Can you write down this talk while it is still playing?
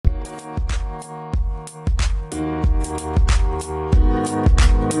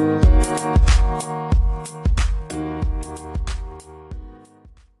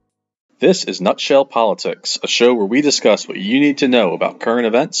This is Nutshell Politics, a show where we discuss what you need to know about current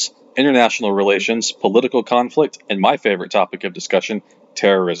events, international relations, political conflict, and my favorite topic of discussion,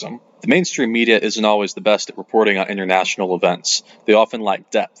 terrorism. The mainstream media isn't always the best at reporting on international events. They often lack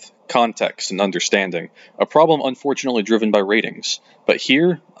depth, context, and understanding, a problem unfortunately driven by ratings. But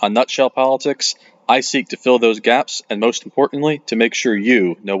here, on Nutshell Politics, I seek to fill those gaps, and most importantly, to make sure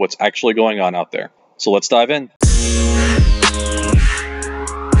you know what's actually going on out there. So let's dive in.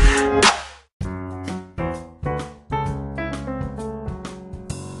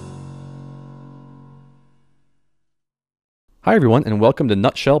 Hi everyone, and welcome to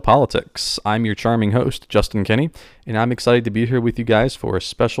Nutshell Politics. I'm your charming host, Justin Kenny, and I'm excited to be here with you guys for a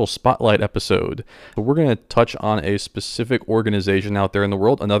special spotlight episode. We're going to touch on a specific organization out there in the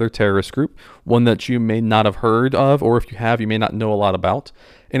world, another terrorist group, one that you may not have heard of, or if you have, you may not know a lot about.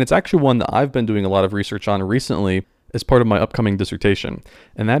 And it's actually one that I've been doing a lot of research on recently as part of my upcoming dissertation,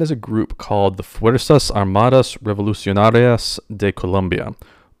 and that is a group called the Fuerzas Armadas Revolucionarias de Colombia,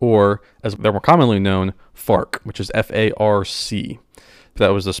 or, as they're more commonly known, FARC, which is F-A-R-C. That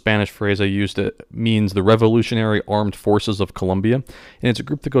was the Spanish phrase I used. It means the Revolutionary Armed Forces of Colombia, and it's a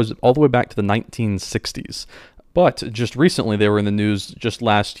group that goes all the way back to the 1960s. But just recently, they were in the news just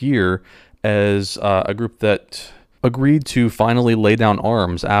last year as a group that agreed to finally lay down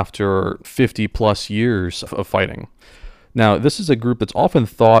arms after 50-plus years of fighting. Now, this is a group that's often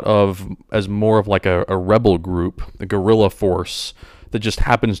thought of as more of like a rebel group, a guerrilla force, that just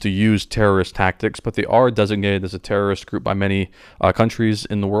happens to use terrorist tactics, but they are designated as a terrorist group by many countries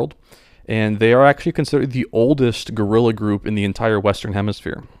in the world. And they are actually considered the oldest guerrilla group in the entire Western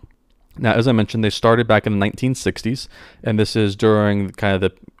Hemisphere. Now, as I mentioned, they started back in the 1960s, and this is during kind of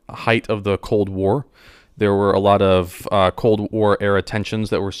the height of the Cold War. There were a lot of Cold War era tensions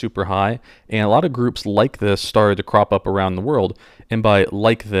that were super high, and a lot of groups like this started to crop up around the world. And by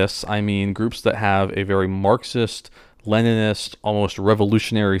like this, I mean groups that have a very Marxist, Leninist, almost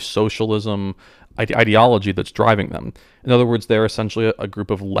revolutionary socialism ideology that's driving them. In other words, they're essentially a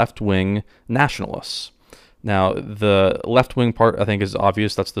group of left-wing nationalists. Now, the left-wing part, I think, is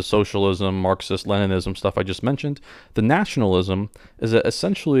obvious. That's the socialism, Marxist, Leninism stuff I just mentioned. The nationalism is that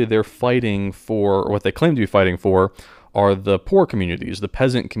essentially they're fighting for, or what they claim to be fighting for, are the poor communities, the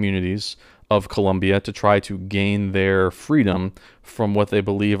peasant communities of Colombia, to try to gain their freedom from what they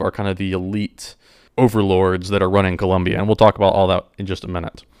believe are kind of the elite overlords that are running Colombia, and we'll talk about all that in just a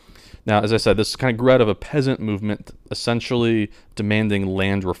minute. Now, as I said, this kind of grew out of a peasant movement essentially demanding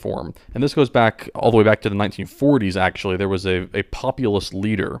land reform. And this goes back all the way back to the 1940s, actually. There was a populist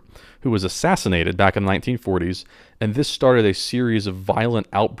leader who was assassinated back in the 1940s, and this started a series of violent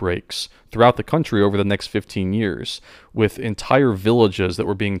outbreaks throughout the country over the next 15 years, with entire villages that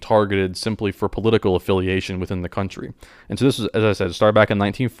were being targeted simply for political affiliation within the country. And so this was, as I said, it started back in the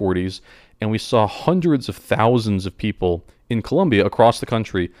 1940s, and we saw hundreds of thousands of people in Colombia across the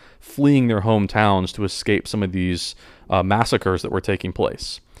country fleeing their hometowns to escape some of these massacres that were taking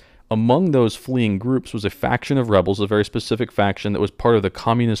place. Among those fleeing groups was a faction of rebels, a very specific faction that was part of the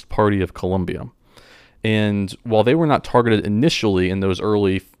Communist Party of Colombia. And while they were not targeted initially in those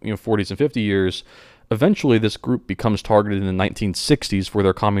early 40s and 50 years, eventually this group becomes targeted in the 1960s for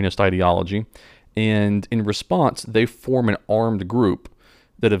their communist ideology. And in response, they form an armed group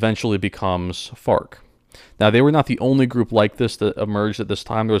that eventually becomes FARC. Now, they were not the only group like this that emerged at this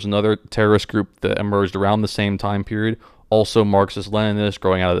time. There was another terrorist group that emerged around the same time period, also Marxist-Leninist,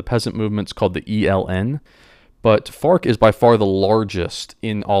 growing out of the peasant movements, called the ELN. But FARC is by far the largest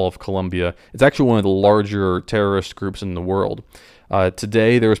in all of Colombia. It's actually one of the larger terrorist groups in the world.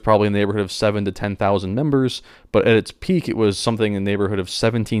 Today, there was probably in the neighborhood of 7,000 to 10,000 members, but at its peak, it was something in the neighborhood of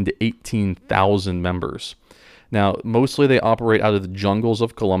 17,000 to 18,000 members. Now, mostly they operate out of the jungles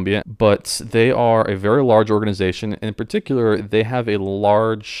of Colombia, but they are a very large organization. In particular, they have a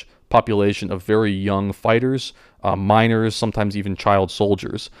large population of very young fighters, minors, sometimes even child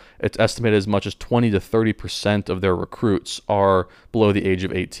soldiers. It's estimated as much as 20 to 30% of their recruits are below the age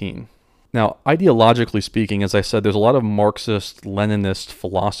of 18. Now, ideologically speaking, as I said, there's a lot of Marxist, Leninist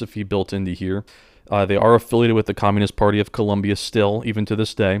philosophy built into here. They are affiliated with the Communist Party of Colombia still, even to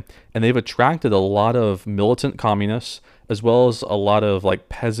this day, and they've attracted a lot of militant communists, as well as a lot of like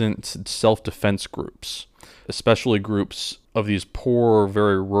peasant self-defense groups, especially groups of these poor,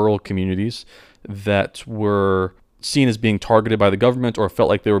 very rural communities that were seen as being targeted by the government or felt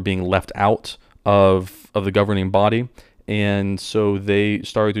like they were being left out of the governing body. And so they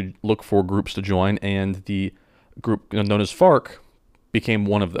started to look for groups to join, and the group known as FARC became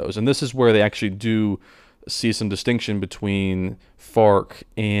one of those. And this is where they actually do see some distinction between FARC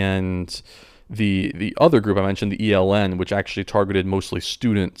and the other group I mentioned, the ELN, which actually targeted mostly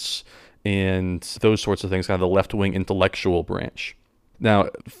students and those sorts of things, kind of the left-wing intellectual branch. Now,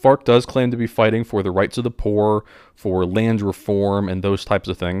 FARC does claim to be fighting for the rights of the poor, for land reform, and those types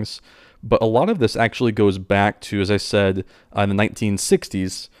of things. But a lot of this actually goes back to, as I said, in the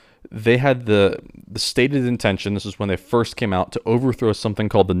 1960s, they had the stated intention, this is when they first came out, to overthrow something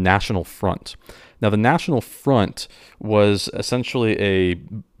called the National Front. Now, the National Front was essentially a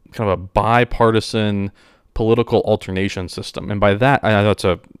kind of a bipartisan political alternation system. And by that, I know that's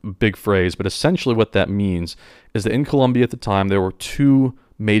a big phrase, but essentially what that means is that in Colombia at the time, there were two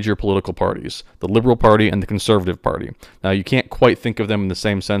major political parties, the Liberal Party and the Conservative Party. Now, you can't quite think of them in the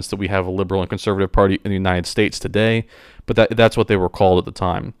same sense that we have a Liberal and Conservative Party in the United States today, but that's what they were called at the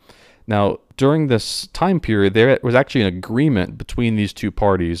time. Now, during this time period, there was actually an agreement between these two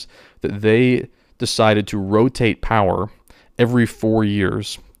parties that they decided to rotate power every 4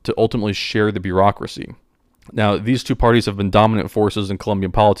 years to ultimately share the bureaucracy. Now, these two parties have been dominant forces in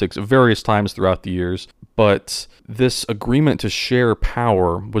Colombian politics at various times throughout the years, but this agreement to share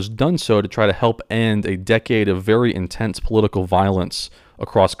power was done so to try to help end a decade of very intense political violence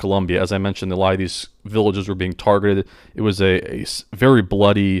across Colombia. As I mentioned, a lot of these villages were being targeted. It was a very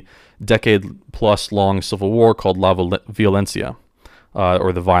bloody, decade-plus long civil war called La Violencia,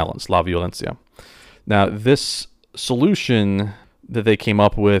 or the violence, La Violencia. Now, this solution that they came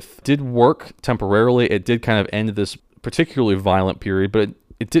up with did work temporarily. It did kind of end this particularly violent period, but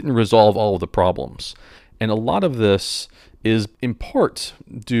it didn't resolve all of the problems. And a lot of this is in part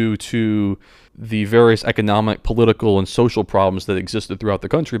due to the various economic, political, and social problems that existed throughout the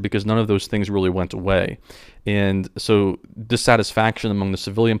country, because none of those things really went away. And so dissatisfaction among the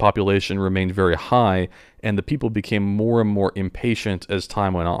civilian population remained very high, and the people became more and more impatient as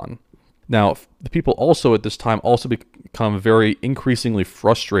time went on. Now, the people also at this time also become very increasingly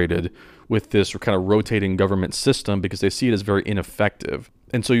frustrated with this kind of rotating government system because they see it as very ineffective.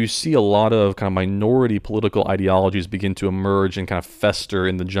 And so you see a lot of kind of minority political ideologies begin to emerge and kind of fester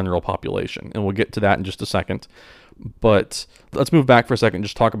in the general population. And we'll get to that in just a second. But let's move back for a second and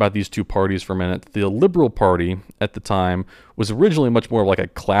just talk about these two parties for a minute. The Liberal Party at the time was originally much more like a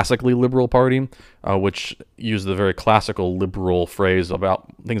classically liberal party, which used the very classical liberal phrase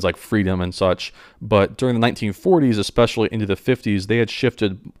about things like freedom and such. But during the 1940s, especially into the 50s, they had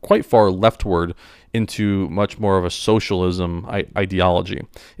shifted quite far leftward into much more of a socialism ideology,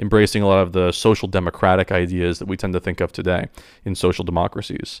 embracing a lot of the social democratic ideas that we tend to think of today in social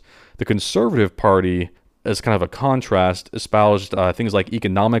democracies. The Conservative Party, as kind of a contrast, espoused things like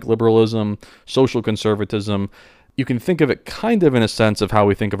economic liberalism, social conservatism. You can think of it kind of in a sense of how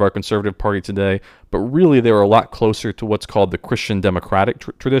we think of our Conservative Party today, but really they were a lot closer to what's called the Christian democratic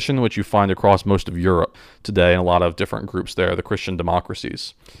tradition, which you find across most of Europe today, and a lot of different groups there, the Christian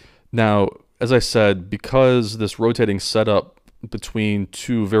democracies. Now, as I said, because this rotating setup between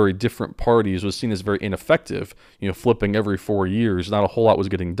two very different parties was seen as very ineffective, flipping every 4 years, not a whole lot was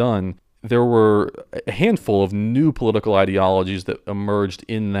getting done, there were a handful of new political ideologies that emerged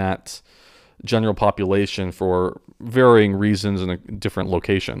in that general population for varying reasons and in different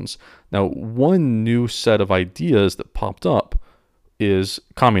locations. Now, one new set of ideas that popped up is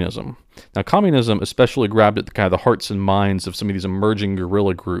communism. Now, communism especially grabbed at kind of the hearts and minds of some of these emerging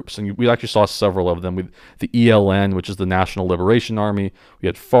guerrilla groups, and we actually saw several of them. With the ELN, which is the National Liberation Army, we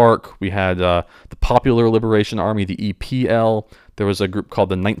had FARC, we had the Popular Liberation Army, the EPL. There was a group called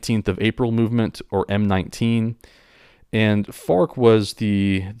the 19th of April Movement, or M19. And FARC was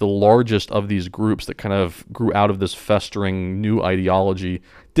the largest of these groups that kind of grew out of this festering new ideology,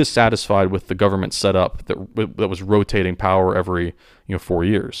 dissatisfied with the government setup that was rotating power every 4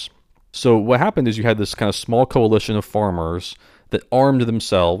 years. So what happened is you had this kind of small coalition of farmers that armed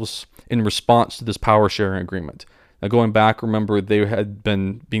themselves in response to this power sharing agreement. Now, going back, remember, they had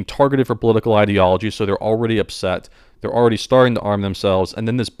been being targeted for political ideology, so they're already upset. They're already starting to arm themselves, and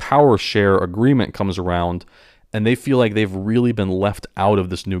then this power share agreement comes around, and they feel like they've really been left out of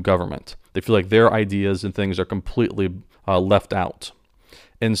this new government. They feel like their ideas and things are completely left out.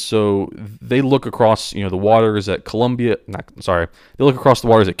 And so they look across, the waters at they look across the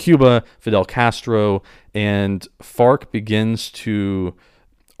waters at Cuba, Fidel Castro, and FARC begins to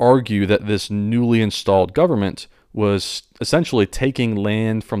argue that this newly installed government was essentially taking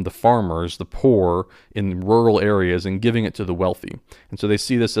land from the farmers, the poor, in rural areas and giving it to the wealthy. And so they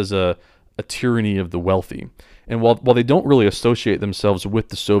see this as a tyranny of the wealthy. And while they don't really associate themselves with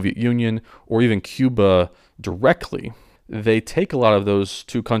the Soviet Union or even Cuba directly, they take a lot of those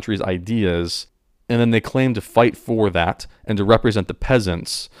two countries' ideas and then they claim to fight for that and to represent the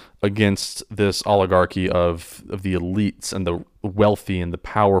peasants against this oligarchy of the elites and the wealthy and the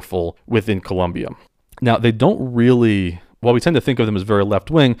powerful within Colombia. Now, they don't really while we tend to think of them as very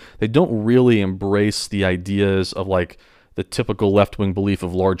left-wing, they don't really embrace the ideas of like the typical left-wing belief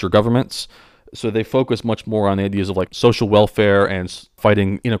of larger governments. So they focus much more on the ideas of like social welfare and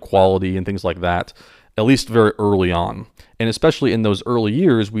fighting inequality and things like that, at least very early on. And especially in those early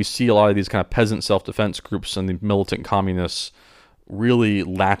years, we see a lot of these kind of peasant self-defense groups and the militant communists really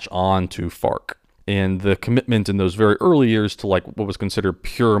latch on to FARC. And the commitment in those very early years to like what was considered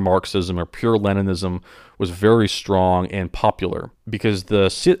pure Marxism or pure Leninism was very strong and popular because the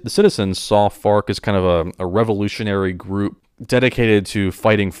citizens saw FARC as kind of a revolutionary group dedicated to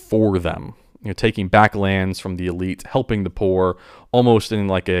fighting for them, taking back lands from the elite, helping the poor, almost in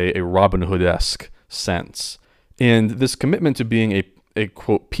like a Robin Hood-esque sense. And this commitment to being a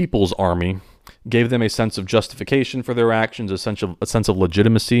quote people's army gave them a sense of justification for their actions, a sense of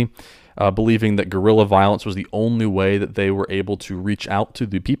legitimacy, believing that guerrilla violence was the only way that they were able to reach out to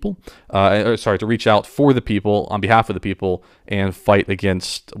the people, to reach out for the people, on behalf of the people, and fight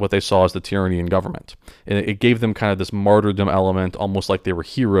against what they saw as the tyranny in government. And it gave them kind of this martyrdom element, almost like they were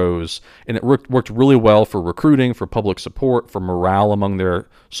heroes, and it worked really well for recruiting, for public support, for morale among their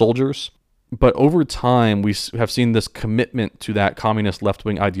soldiers. But over time, we have seen this commitment to that communist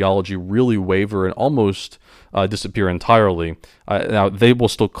left-wing ideology really waver and almost disappear entirely. Now, they will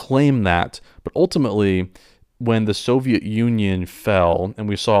still claim that, but ultimately, when the Soviet Union fell, and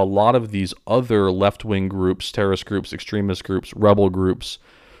we saw a lot of these other left-wing groups, terrorist groups, extremist groups, rebel groups,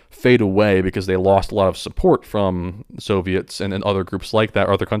 fade away because they lost a lot of support from Soviets and other groups like that,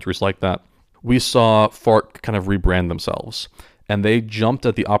 or other countries like that, we saw FARC kind of rebrand themselves. And they jumped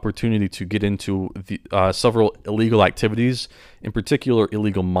at the opportunity to get into several illegal activities, in particular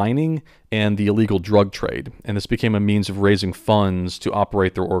illegal mining and the illegal drug trade. And this became a means of raising funds to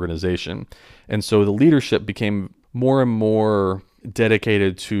operate their organization. And so the leadership became more and more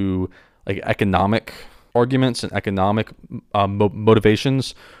dedicated to like economic arguments and economic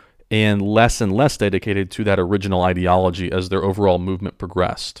motivations, and less dedicated to that original ideology as their overall movement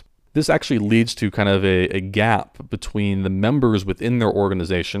progressed. This actually leads to kind of a gap between the members within their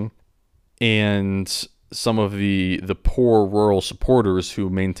organization and some of the poor rural supporters who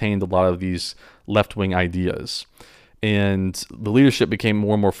maintained a lot of these left-wing ideas. And the leadership became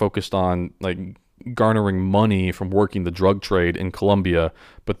more and more focused on like garnering money from working the drug trade in Colombia,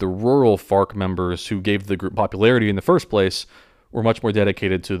 but the rural FARC members who gave the group popularity in the first place were much more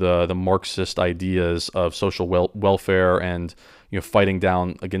dedicated to the Marxist ideas of social welfare and fighting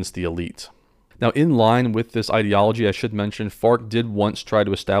down against the elite. Now, in line with this ideology, I should mention, FARC did once try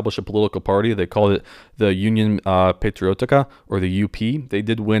to establish a political party. They called it the Union Patriotica, or the UP. They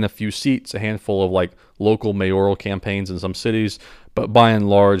did win a few seats, a handful of like local mayoral campaigns in some cities, but by and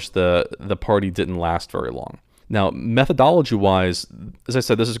large, the party didn't last very long. Now, methodology-wise, as I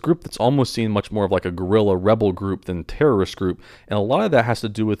said, this is a group that's almost seen much more of like a guerrilla rebel group than terrorist group, and a lot of that has to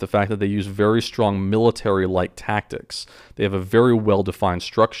do with the fact that they use very strong military-like tactics. They have a very well-defined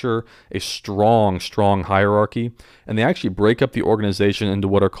structure, a strong hierarchy, and they actually break up the organization into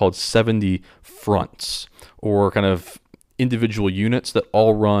what are called 70 fronts, or kind of individual units that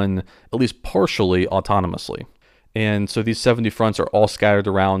all run at least partially autonomously. And so these 70 fronts are all scattered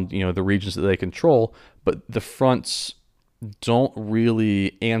around, the regions that they control, but the fronts don't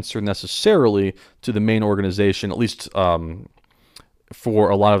really answer necessarily to the main organization, at least for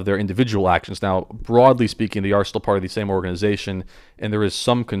a lot of their individual actions. Now, broadly speaking, they are still part of the same organization, and there is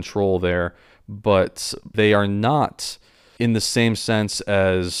some control there, but they are not in the same sense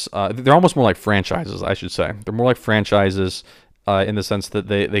as, they're almost more like franchises, I should say. They're more like franchises in the sense that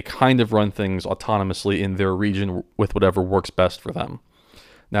they kind of run things autonomously in their region with whatever works best for them.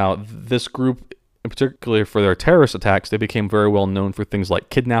 Now, this group, in particular for their terrorist attacks, they became very well known for things like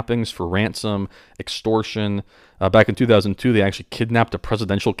kidnappings for ransom, extortion. Back in 2002, they actually kidnapped a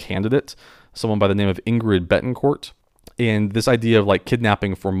presidential candidate, someone by the name of Ingrid Betancourt. And this idea of like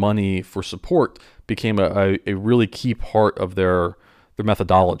kidnapping for money, for support, became a really key part of their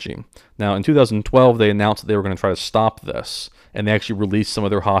methodology. Now, in 2012, they announced that they were going to try to stop this, and they actually released some of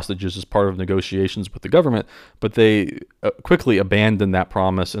their hostages as part of negotiations with the government, but they quickly abandoned that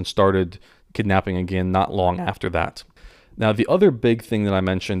promise and started kidnapping again not long after that. Now, the other big thing that I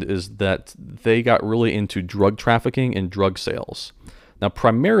mentioned is that they got really into drug trafficking and drug sales. Now,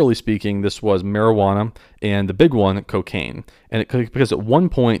 primarily speaking, this was marijuana and the big one, cocaine. And because at one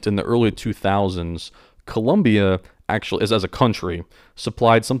point in the early 2000s, Colombia actually, as a country,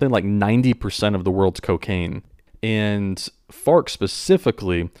 supplied something like 90% of the world's cocaine. And FARC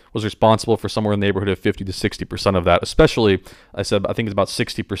specifically was responsible for somewhere in the neighborhood of 50 to 60% of that, especially, I think it's about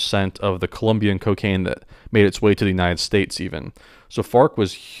 60% of the Colombian cocaine that made its way to the United States even. So FARC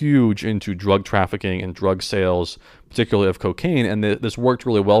was huge into drug trafficking and drug sales, particularly of cocaine, and this worked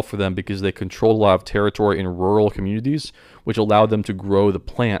really well for them because they controlled a lot of territory in rural communities, which allowed them to grow the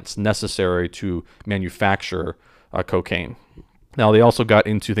plants necessary to manufacture cocaine. Now, they also got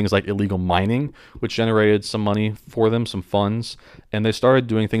into things like illegal mining, which generated some money for them, some funds, and they started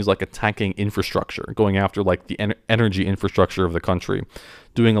doing things like attacking infrastructure, going after like the energy infrastructure of the country,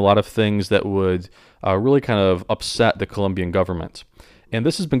 doing a lot of things that would really kind of upset the Colombian government. And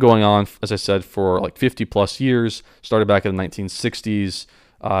this has been going on, as I said, for like 50 plus years, started back in the 1960s,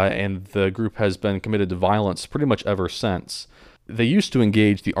 and the group has been committed to violence pretty much ever since. They used to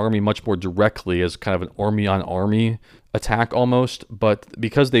engage the army much more directly as kind of an army-on-army attack almost, but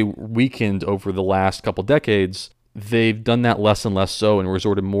because they weakened over the last couple decades, they've done that less and less so and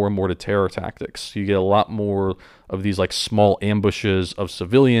resorted more and more to terror tactics. So you get a lot more of these like small ambushes of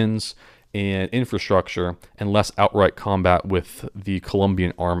civilians and infrastructure and less outright combat with the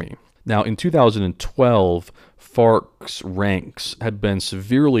Colombian army. Now, in 2012, FARC's ranks had been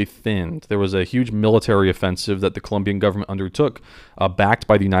severely thinned. There was a huge military offensive that the Colombian government undertook, backed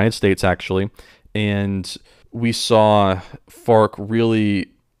by the United States, actually, and we saw FARC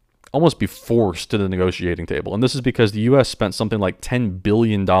really almost be forced to the negotiating table. And this is because the U.S. spent something like $10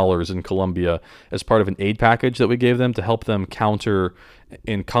 billion in Colombia as part of an aid package that we gave them to help them counter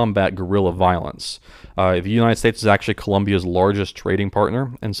and combat guerrilla violence. The United States is actually Colombia's largest trading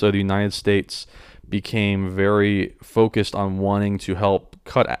partner, and so the United States became very focused on wanting to help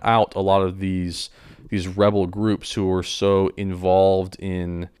cut out a lot of these rebel groups who were so involved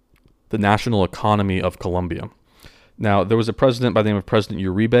in the national economy of Colombia. Now, there was a president by the name of President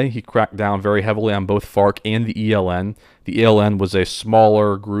Uribe. He cracked down very heavily on both FARC and the ELN. The ELN was a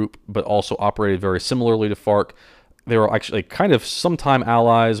smaller group, but also operated very similarly to FARC. They were actually kind of sometime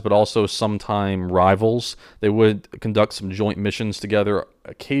allies, but also sometime rivals. They would conduct some joint missions together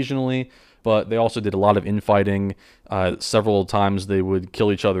occasionally, but they also did a lot of infighting. Several times they would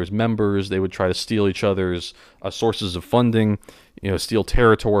kill each other's members. They would try to steal each other's sources of funding, steal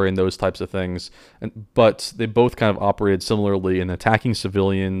territory and those types of things. But they both kind of operated similarly in attacking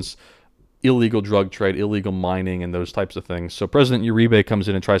civilians, illegal drug trade, illegal mining, and those types of things. So President Uribe comes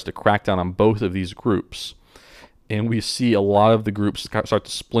in and tries to crack down on both of these groups. And we see a lot of the groups start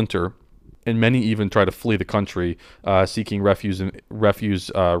to splinter, and many even try to flee the country, seeking refuge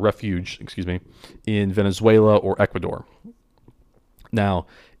in Venezuela or Ecuador. Now,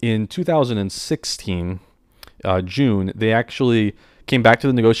 in 2016, June, they actually came back to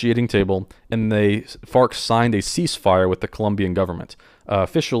the negotiating table, and FARC signed a ceasefire with the Colombian government,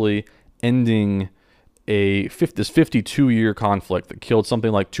 officially ending this 52-year conflict that killed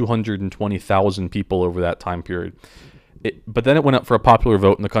something like 220,000 people over that time period. But then it went up for a popular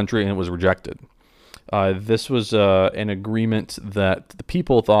vote in the country, and it was rejected. This was an agreement that the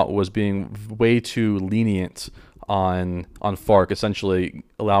people thought was being way too lenient on FARC, essentially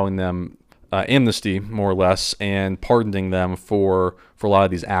allowing them amnesty, more or less, and pardoning them for a lot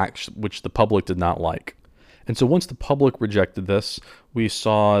of these acts, which the public did not like. And so once the public rejected this, we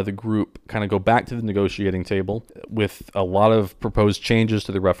saw the group kind of go back to the negotiating table with a lot of proposed changes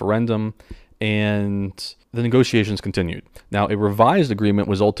to the referendum, and the negotiations continued. Now, a revised agreement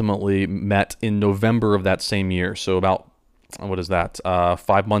was ultimately met in November of that same year, so about,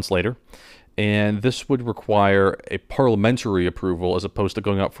 5 months later. And this would require a parliamentary approval as opposed to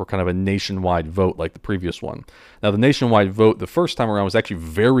going up for kind of a nationwide vote like the previous one. Now, the nationwide vote the first time around was actually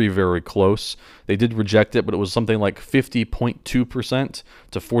very, very close. They did reject it, but it was something like 50.2%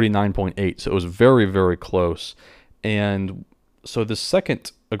 to 49.8%. So it was very, very close. And so the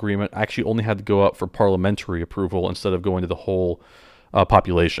second agreement actually only had to go up for parliamentary approval instead of going to the whole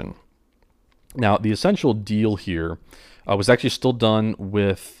population. Now, the essential deal here was actually still done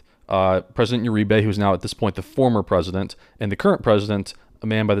with President Uribe, who's now at this point the former president, and the current president, a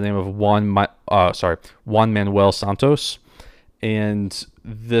man by the name of Juan Manuel Santos. And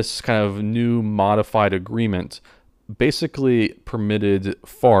this kind of new modified agreement basically permitted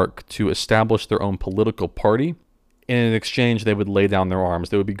FARC to establish their own political party. And in exchange, they would lay down their arms.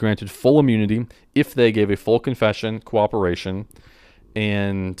 They would be granted full immunity if they gave a full confession, cooperation,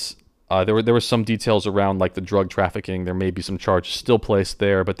 and there were some details around like the drug trafficking. There may be some charges still placed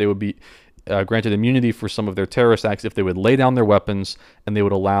there, but they would be granted immunity for some of their terrorist acts if they would lay down their weapons and they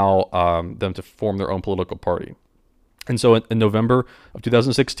would allow them to form their own political party. And so in November of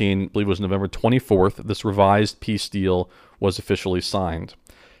 2016, I believe it was November 24th, this revised peace deal was officially signed.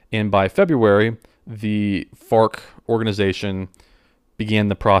 And by February the FARC organization began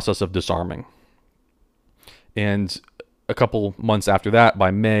the process of disarming. And a couple months after that,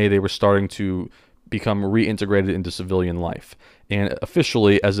 by May, they were starting to become reintegrated into civilian life. And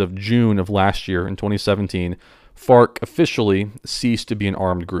officially, as of June of last year, in 2017, FARC officially ceased to be an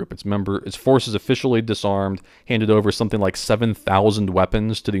armed group. Its forces officially disarmed, handed over something like 7,000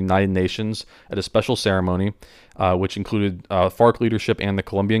 weapons to the United Nations at a special ceremony, which included FARC leadership and the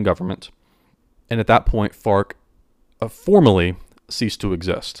Colombian government. And at that point, FARC formally ceased to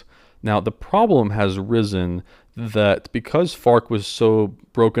exist. Now, the problem has risen that because FARC was so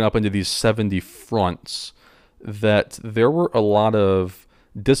broken up into these 70 fronts, that there were a lot of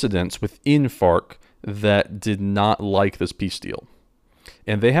dissidents within FARC that did not like this peace deal.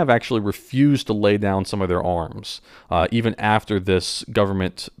 And they have actually refused to lay down some of their arms, even after this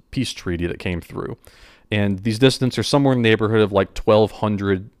government peace treaty that came through. And these dissidents are somewhere in the neighborhood of like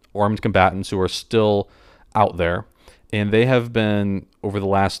 1,200 armed combatants who are still out there. And they have been, over the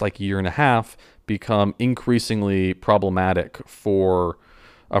last like year and a half, become increasingly problematic for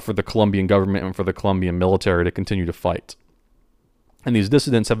the Colombian government and for the Colombian military to continue to fight. And these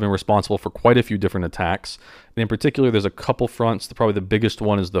dissidents have been responsible for quite a few different attacks. And in particular, there's a couple fronts. Probably the biggest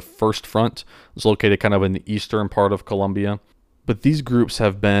one is the First Front. It's located kind of in the eastern part of Colombia. But these groups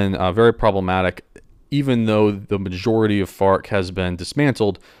have been very problematic. Even though the majority of FARC has been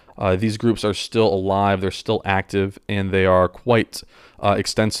dismantled, these groups are still alive, they're still active, and they are quite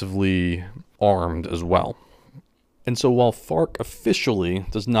extensively armed as well. And so while FARC officially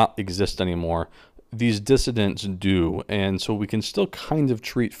does not exist anymore, these dissidents do, and so we can still kind of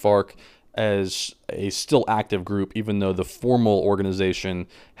treat FARC as a still active group, even though the formal organization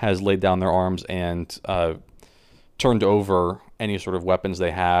has laid down their arms and turned over any sort of weapons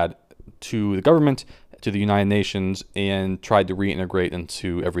they had to the government, to the United Nations, and tried to reintegrate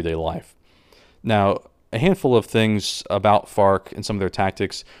into everyday life. Now, a handful of things about FARC and some of their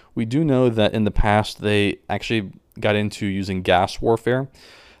tactics. We do know that in the past they actually got into using gas warfare.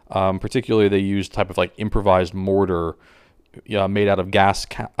 Particularly, they used type of like improvised mortar made out of gas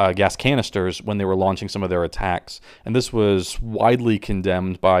canisters when they were launching some of their attacks. And this was widely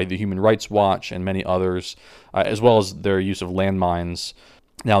condemned by the Human Rights Watch and many others, as well as their use of landmines.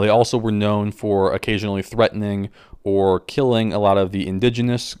 Now, they also were known for occasionally threatening or killing a lot of the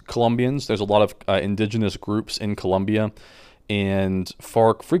indigenous Colombians. There's a lot of indigenous groups in Colombia, and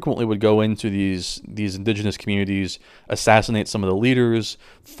FARC frequently would go into these indigenous communities, assassinate some of the leaders,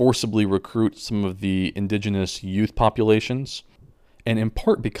 forcibly recruit some of the indigenous youth populations. And in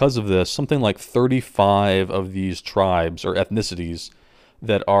part because of this, something like 35 of these tribes or ethnicities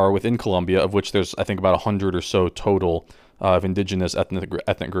that are within Colombia, of which there's, I think, about 100 or so total of indigenous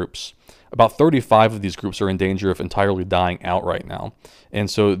ethnic groups. About 35 of these groups are in danger of entirely dying out right now. And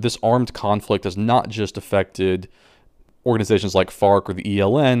so this armed conflict has not just affected organizations like FARC or the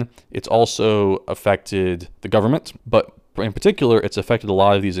ELN, it's also affected the government, but in particular, it's affected a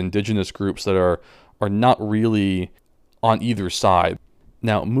lot of these indigenous groups that are not really on either side.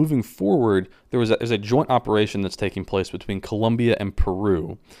 Now, moving forward, there's a joint operation that's taking place between Colombia and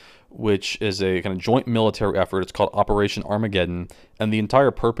Peru, which is a kind of joint military effort. It's called Operation Armageddon, and the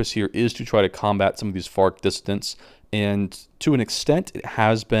entire purpose here is to try to combat some of these FARC dissidents, and to an extent, it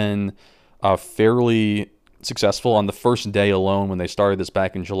has been fairly successful. On the first day alone, when they started this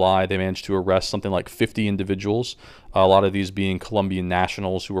back in July, they managed to arrest something like 50 individuals, a lot of these being Colombian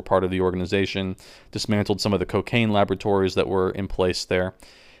nationals who were part of the organization, dismantled some of the cocaine laboratories that were in place there.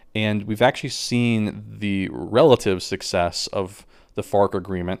 And we've actually seen the relative success of the FARC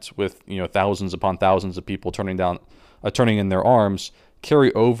agreement with, thousands upon thousands of people turning in their arms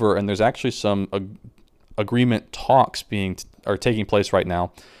carry over, and there's actually some agreement talks taking place right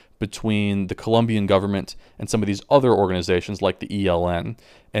now between the Colombian government and some of these other organizations like the ELN.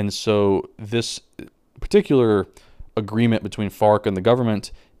 And so this particular agreement between FARC and the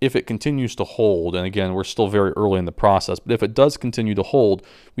government, if it continues to hold, and again, we're still very early in the process, but if it does continue to hold,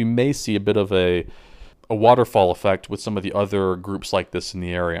 we may see a bit of a waterfall effect with some of the other groups like this in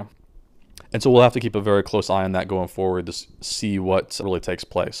the area. And so we'll have to keep a very close eye on that going forward to see what really takes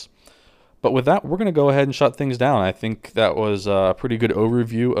place. But with that, we're going to go ahead and shut things down. I think that was a pretty good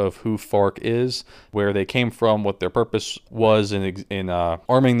overview of who FARC is, where they came from, what their purpose was in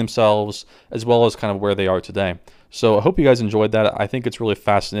arming themselves, as well as kind of where they are today. So I hope you guys enjoyed that. I think it's really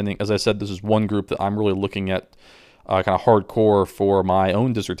fascinating. As I said, this is one group that I'm really looking at kind of hardcore for my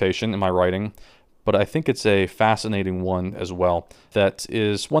own dissertation in my writing. But I think it's a fascinating one as well. That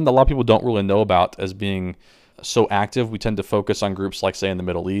is one that a lot of people don't really know about as being so active. We tend to focus on groups like, say, in the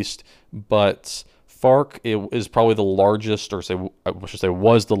Middle East, but FARC is probably the largest, or I should say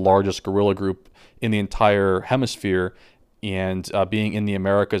was the largest guerrilla group in the entire hemisphere. And being in the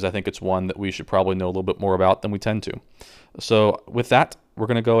Americas, I think it's one that we should probably know a little bit more about than we tend to. So with that, we're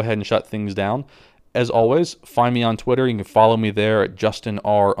going to go ahead and shut things down. As always, find me on Twitter. You can follow me there at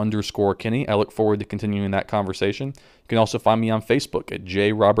JustinR_Kinney. I look forward to continuing that conversation. You can also find me on Facebook at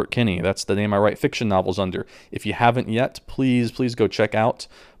J. Robert Kinney. That's the name I write fiction novels under. If you haven't yet, please go check out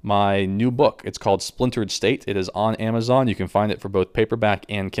my new book. It's called Splintered State. It is on Amazon. You can find it for both paperback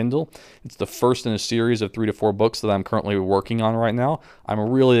and Kindle. It's the first in a series of 3 to 4 books that I'm currently working on right now. I'm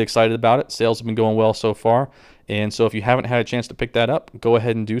really excited about it. Sales have been going well so far. And so if you haven't had a chance to pick that up, go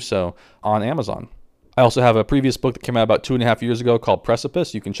ahead and do so on Amazon. I also have a previous book that came out about 2.5 years ago called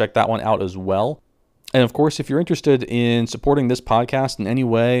Precipice. You can check that one out as well. And of course, if you're interested in supporting this podcast in any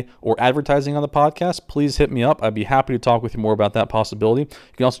way or advertising on the podcast, please hit me up. I'd be happy to talk with you more about that possibility.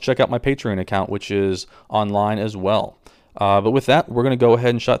 You can also check out my Patreon account, which is online as well. But with that, we're going to go ahead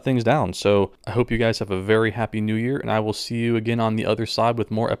and shut things down. So I hope you guys have a very happy new year, and I will see you again on the other side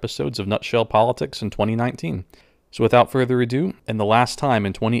with more episodes of Nutshell Politics in 2019. So without further ado, and the last time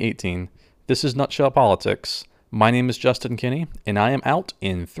in 2018, this is Nutshell Politics. My name is Justin Kinney, and I am out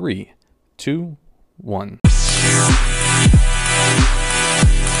in 3, 2, 1.